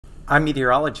I'm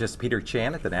meteorologist Peter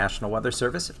Chan at the National Weather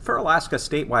Service for Alaska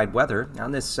statewide weather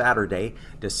on this Saturday,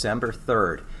 December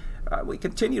 3rd. We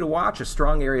continue to watch a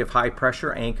strong area of high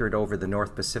pressure anchored over the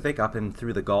North Pacific up and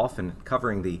through the Gulf and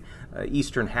covering the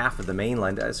eastern half of the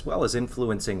mainland, as well as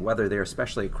influencing weather there,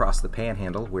 especially across the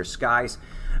Panhandle, where skies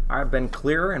have been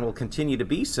clearer and will continue to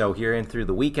be so here and through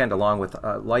the weekend, along with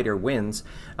lighter winds.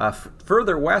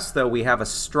 Further west, though, we have a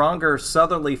stronger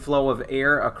southerly flow of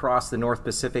air across the North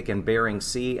Pacific and Bering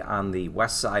Sea on the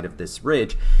west side of this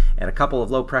ridge, and a couple of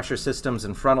low pressure systems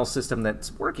and frontal system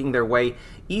that's working their way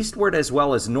eastward as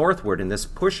well as northward. And this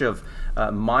push of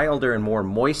milder and more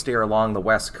moist air along the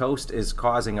west coast is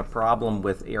causing a problem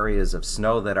with areas of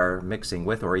snow that are mixing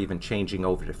with or even changing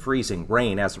over to freezing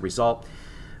rain. As a result,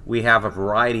 we have a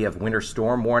variety of winter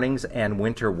storm warnings and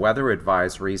winter weather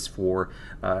advisories for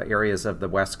areas of the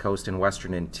west coast and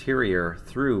western interior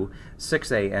through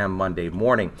 6 a.m. Monday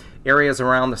morning. Areas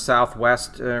around the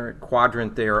southwest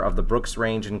quadrant there of the Brooks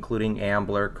Range, including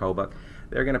Ambler, Kobuk,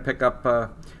 they're going to pick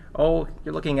up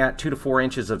you're looking at 2 to 4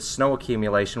 inches of snow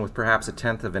accumulation with perhaps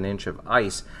 1/10 of an inch of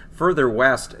ice. Further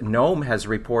west, Nome has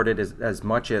reported as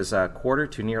much as 1/4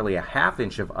 to nearly 1/2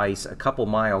 inch of ice a couple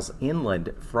miles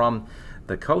inland from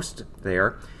the coast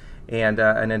there, and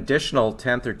an additional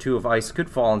 1/10 or 2 of ice could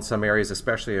fall in some areas,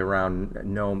 especially around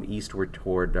Nome eastward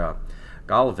toward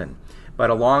Golovin. But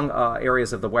along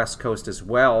areas of the west coast as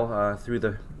well, through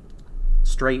the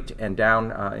Strait and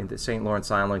down into St. Lawrence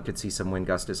Island, could see some wind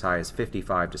gusts as high as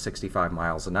 55 to 65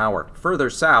 miles an hour. Further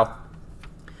south,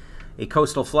 a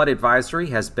coastal flood advisory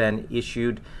has been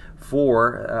issued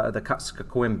for the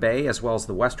KAKM Bay as well as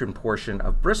the western portion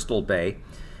of Bristol Bay,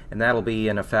 and that'll be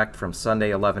in effect from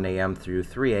Sunday 11 a.m. through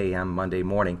 3 a.m. Monday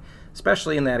morning,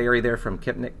 especially in that area there from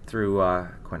Kipnik through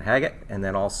Quinhaget, and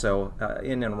then also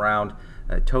in and around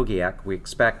Togiak. We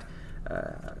expect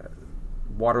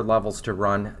water levels to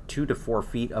run 2 to 4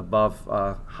 feet above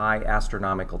high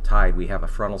astronomical tide. We have a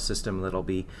frontal system that'll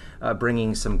be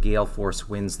bringing some gale force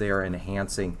winds there and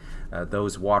enhancing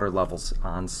those water levels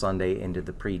on Sunday into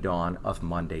the pre-dawn of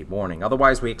Monday morning.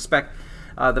 Otherwise, we expect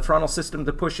the frontal system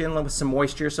to push inland with some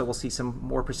moisture, so we'll see some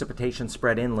more precipitation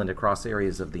spread inland across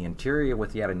areas of the interior,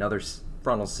 with yet another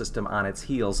frontal system on its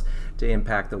heels to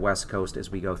impact the west coast as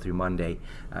we go through Monday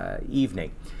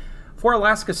evening. For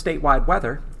Alaska statewide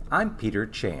weather, I'm Peter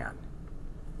Chan.